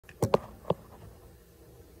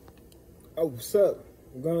Oh, what's up?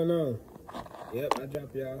 What's going on? Yep, I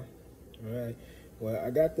dropped y'all. Alright. Well, I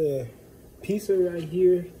got the pizza right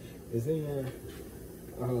here. It's in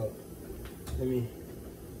let me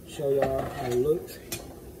show y'all how it looks.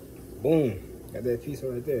 Boom. Got that pizza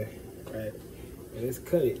right there. Alright. And let's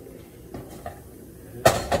cut it.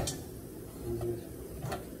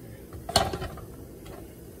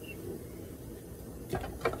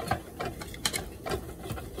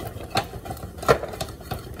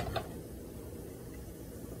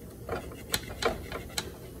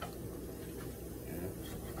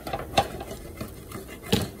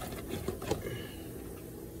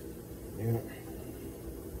 Yeah.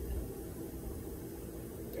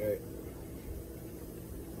 Okay.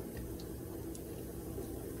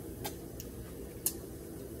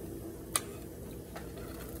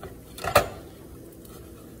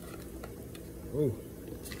 Ooh.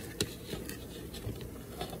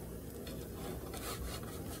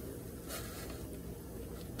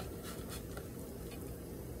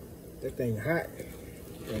 That thing hot. That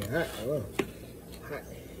thing hot. Oh, hot.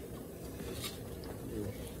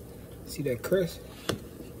 See that crust?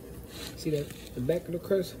 See that the back of the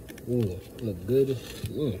crust? Ooh, look good.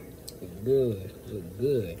 Look good. Look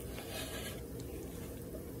good.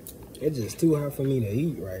 It's just too hot for me to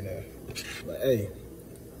eat right now. But hey,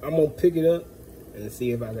 I'm gonna pick it up and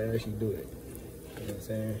see if I can actually do it. You know what I'm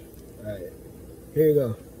saying? Alright. Here you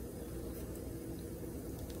go.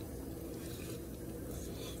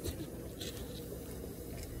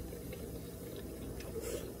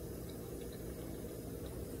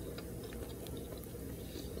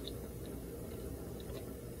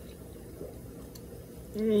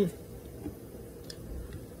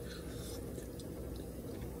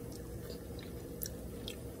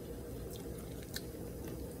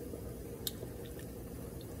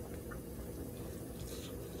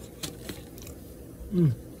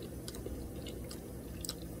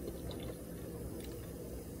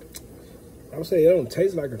 I would say it don't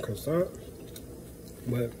taste like a croissant,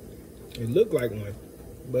 but it looked like one.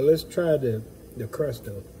 But let's try the crust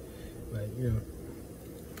though. Like, you know.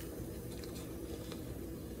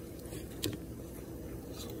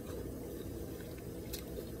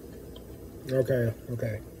 Okay,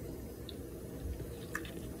 okay.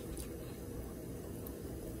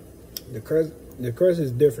 The crust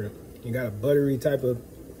is different. You got a buttery type of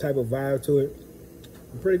vibe to it.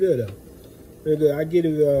 Pretty good though. Pretty good. I give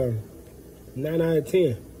it 9 out of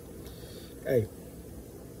 10. Hey,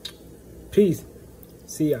 peace.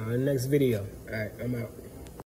 See y'all in the next video. All right, I'm out.